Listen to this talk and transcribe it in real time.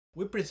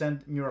We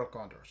present neural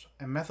contours,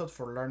 a method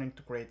for learning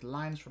to create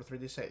lines for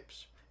 3D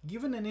shapes.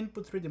 Given an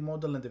input 3D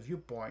model and a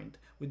viewpoint,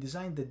 we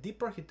designed the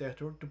deep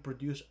architecture to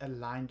produce a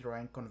line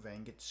drawing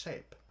conveying its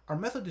shape. Our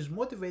method is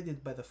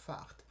motivated by the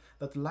fact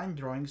that line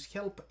drawings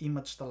help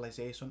image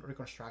stylization,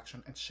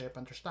 reconstruction, and shape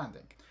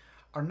understanding.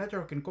 Our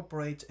network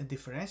incorporates a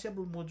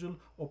differentiable module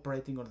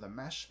operating on the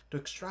mesh to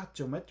extract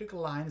geometrical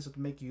lines that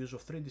make use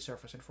of 3D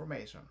surface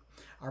information.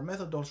 Our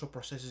method also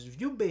processes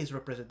view-based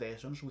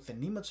representations with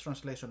an image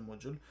translation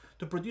module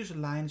to produce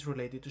lines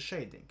related to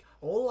shading.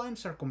 All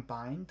lines are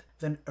combined,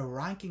 then a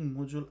ranking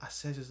module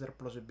assesses their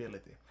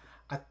plausibility.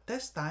 At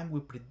test time,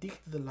 we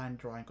predict the line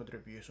drawing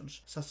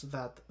contributions such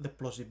that the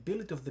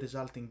plausibility of the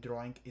resulting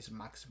drawing is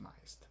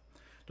maximized.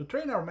 To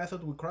train our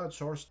method, we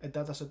crowdsourced a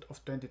dataset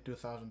of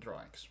 22,000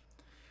 drawings.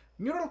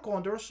 Neural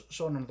contours,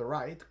 shown on the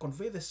right,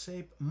 convey the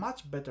shape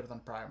much better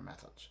than prior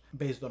methods.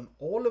 Based on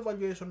all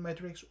evaluation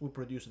metrics, we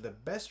produce the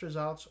best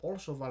results,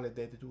 also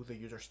validated with the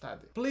user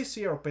study. Please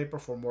see our paper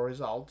for more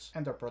results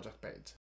and our project page.